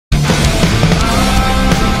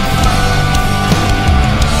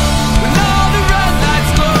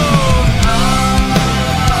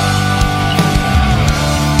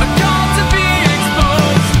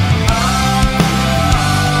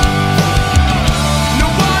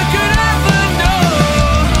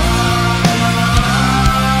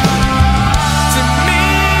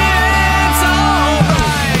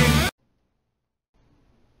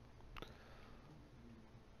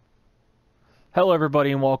Hello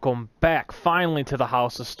everybody and welcome back finally to the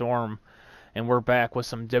House of Storm, and we're back with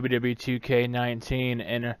some WWE 2K19,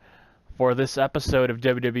 and for this episode of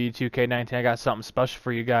WWE 2K19 I got something special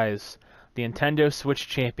for you guys. The Nintendo Switch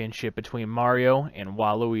Championship between Mario and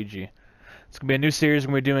Waluigi. It's going to be a new series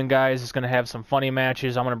we're going to be doing, guys. It's going to have some funny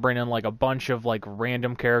matches. I'm going to bring in like a bunch of like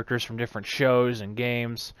random characters from different shows and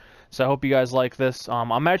games. So I hope you guys like this.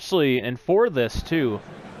 I'm actually, and for this too,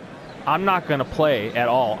 I'm not going to play at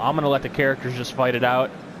all. I'm going to let the characters just fight it out,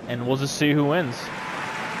 and we'll just see who wins.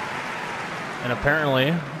 And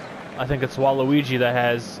apparently, I think it's Waluigi that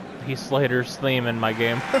has Heath Slater's theme in my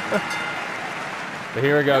game. But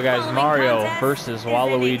here we go, guys. Mario versus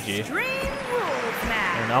Waluigi.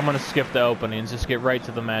 And I'm going to skip the openings, just get right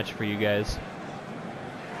to the match for you guys.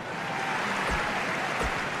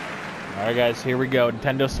 Alright, guys, here we go.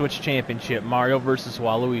 Nintendo Switch Championship, Mario versus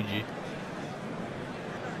Waluigi.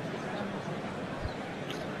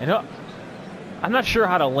 You know, I'm not sure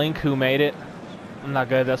how to link who made it. I'm not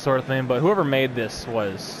good at that sort of thing, but whoever made this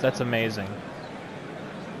that's amazing.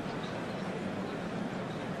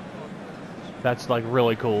 That's like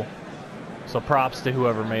really cool. So props to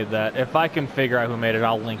whoever made that. If I can figure out who made it,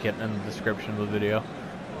 I'll link it in the description of the video.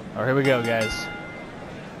 Alright, here we go, guys.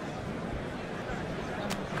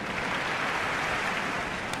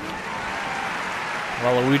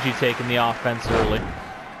 Waluigi taking the offense early.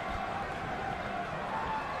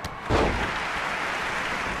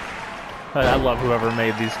 I love whoever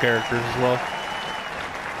made these characters as well.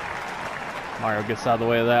 Mario gets out of the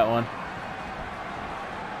way of that one.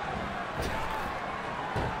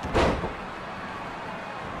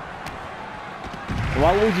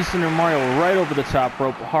 Waluigi sending Mario right over the top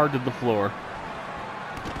rope, hard to the floor.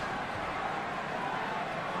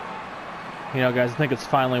 You know, guys, I think it's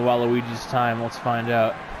finally Waluigi's time. Let's find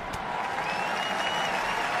out.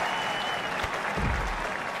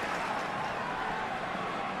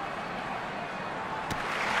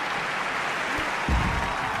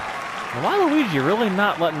 Waluigi really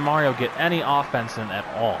not letting Mario get any offense in at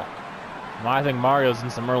all. I think Mario's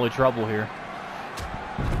in some early trouble here.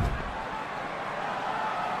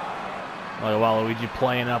 Like Waluigi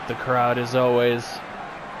playing up the crowd as always.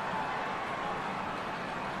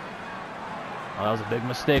 Oh, that was a big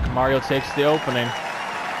mistake. Mario takes the opening.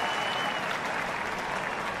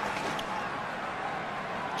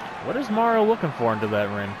 What is Mario looking for into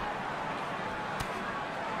that ring?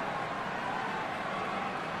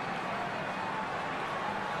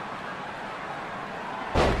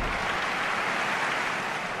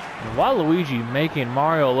 Waluigi making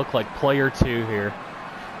Mario look like player 2 here.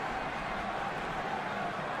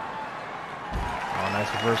 Oh, nice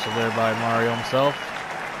reversal there by Mario himself.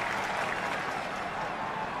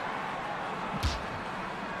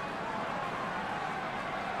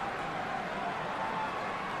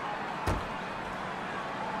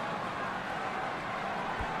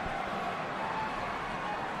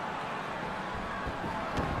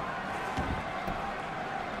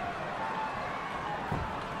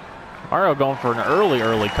 Mario going for an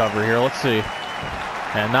early cover here. Let's see.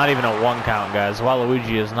 And not even a 1 count, guys.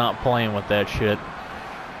 Waluigi is not playing with that shit.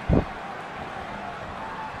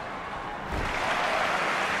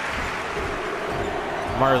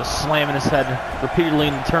 Mario slamming his head repeatedly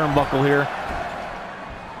in the turnbuckle here.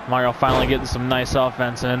 Mario finally getting some nice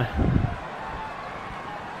offense in.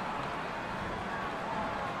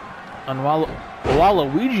 And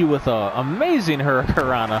Waluigi with a amazing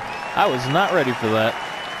Hurricanrana. I was not ready for that.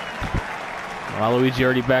 Waluigi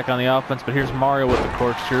already back on the offense, but here's Mario with the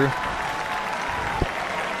corkscrew.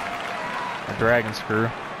 A dragon screw.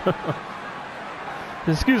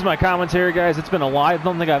 Excuse my commentary, guys. It's been a while. I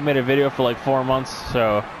don't think I've made a video for like 4 months,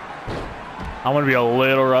 so I'm going to be a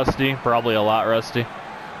little rusty. Probably a lot rusty.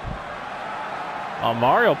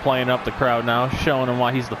 Mario playing up the crowd now, showing him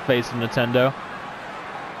why he's the face of Nintendo.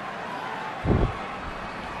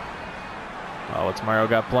 Oh, what's Mario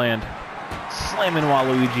got planned? Slamming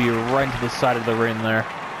Waluigi right into the side of the ring there.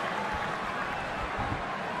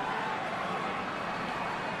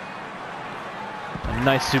 A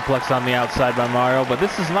nice suplex on the outside by Mario, but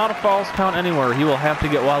this is not a false count anywhere. He will have to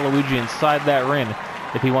get Waluigi inside that ring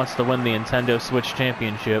if he wants to win the Nintendo Switch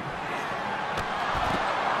Championship.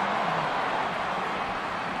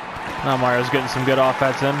 Now Mario's getting some good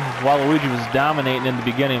offense in. Waluigi was dominating in the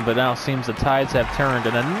beginning, but now seems the tides have turned,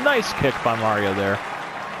 and a nice kick by Mario there.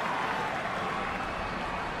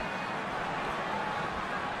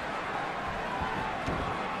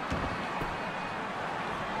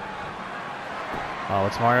 Oh,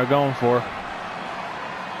 what's Mario going for?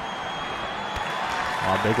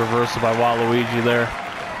 Oh, big reversal by Waluigi there.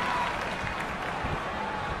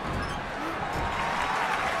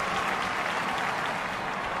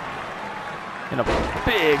 And a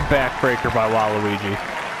big backbreaker by Waluigi.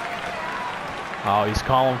 Oh, he's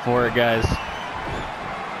calling for it, guys.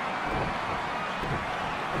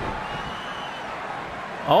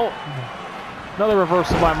 Oh, another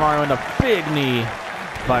reversal by Mario and a big knee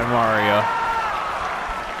by Mario.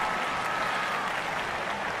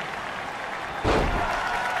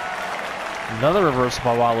 Another reversal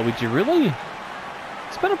by Waluigi. Really?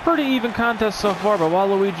 It's been a pretty even contest so far, but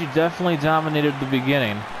Waluigi definitely dominated the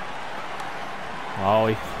beginning.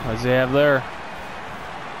 Oh, what does he have there?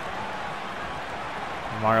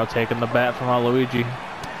 Mario taking the bat from Waluigi.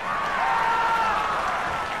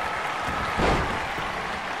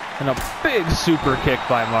 And a big super kick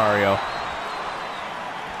by Mario.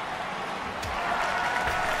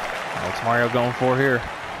 What's Mario going for here?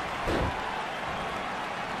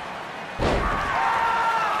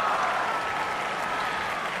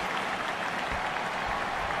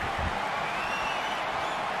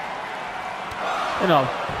 And a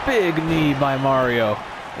big knee by Mario.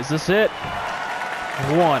 Is this it?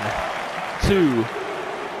 1, 2,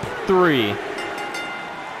 3.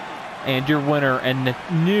 And your winner and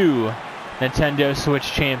new Nintendo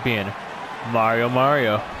Switch champion, Mario.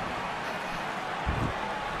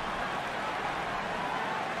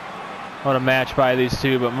 What a match by these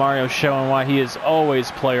two, but Mario showing why he is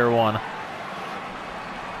always player one.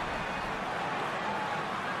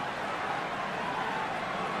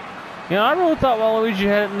 You know, I really thought Waluigi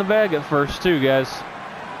had it in the bag at first too, guys.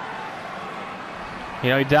 You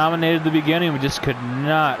know, he dominated the beginning, but just could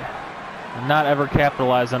not ever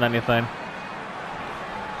capitalize on anything.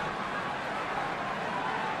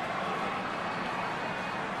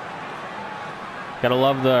 Gotta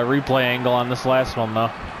love the replay angle on this last one,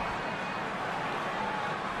 though.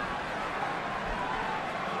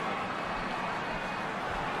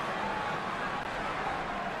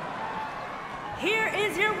 Here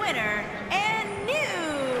is your winner and new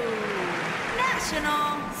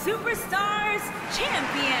National Superstars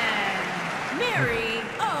Champion, Mary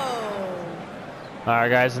O.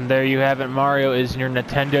 Alright guys, and there you have it. Mario is your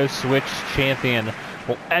Nintendo Switch champion.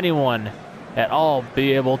 Will anyone at all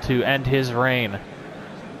be able to end his reign?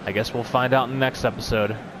 I guess we'll find out in the next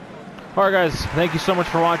episode. Alright guys, thank you so much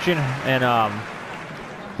for watching, and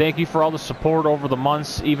thank you for all the support over the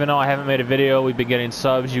months. Even though I haven't made a video, we've been getting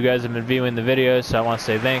subs. You guys have been viewing the videos, so I want to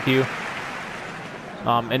say thank you.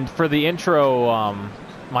 And for the intro,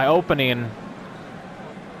 my opening,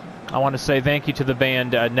 I want to say thank you to the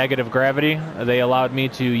band Negative Gravity. They allowed me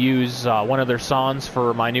to use one of their songs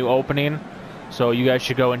for my new opening, so you guys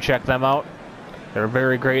should go and check them out. They're a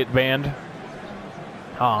very great band.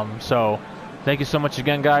 So thank you so much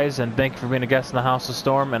again, guys, and thank you for being a guest in the House of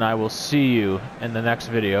Storm, and I will see you in the next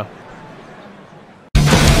video.